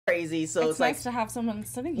crazy. So It's it's nice like, to have someone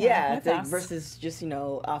sitting here yeah, with us. versus just,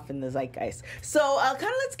 off in the zeitgeist. So kind of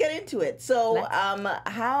let's get into it. So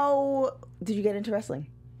how did you get into wrestling?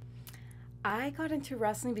 I got into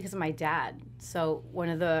wrestling because of my dad. So one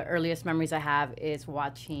of the earliest memories I have is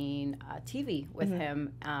watching TV with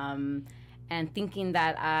him and thinking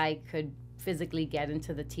that I could physically get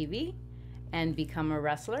into the TV and become a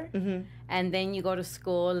wrestler. And then you go to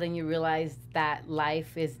school and you realize that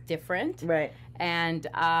life is different. Right. And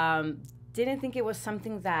didn't think it was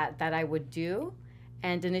something that I would do.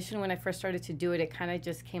 And initially when I first started to do it, it kind of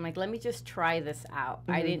just came like, let me just try this out.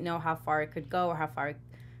 I didn't know how far it could go or how far it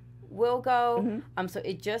will go. So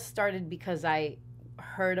it just started because I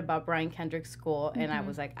heard about Brian Kendrick's school and I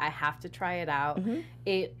was like, I have to try it out.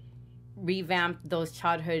 It revamped those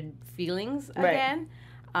childhood feelings again.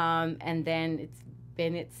 And then it's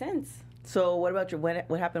been it since. So what about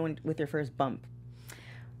what happened with your first bump?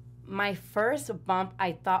 My first bump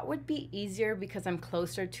I thought would be easier because I'm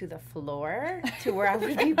closer to the floor to where I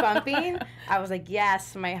would be bumping. I was like,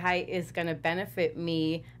 yes, my height is going to benefit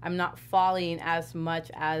me. I'm not falling as much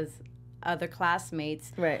as other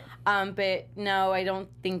classmates. Right. But no, I don't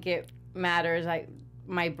think it matters.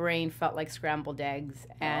 My brain felt like scrambled eggs.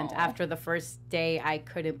 And after the first day, I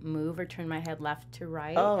couldn't move or turn my head left to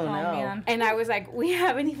right. Oh, no. Man. And I was like, we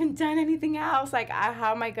haven't even done anything else. Like,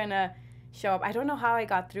 how am I going to show up? I don't know how I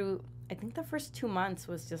got through. I think the first 2 months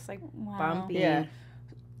was just like bumpy. Yeah.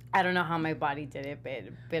 I don't know how my body did it,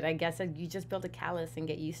 but I guess you just build a callus and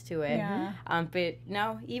get used to it. Yeah. But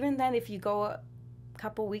no, even then, if you go a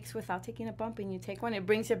couple weeks without taking a bump and you take one, it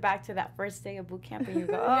brings you back to that first day of boot camp and you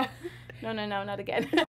go, oh, no, not again.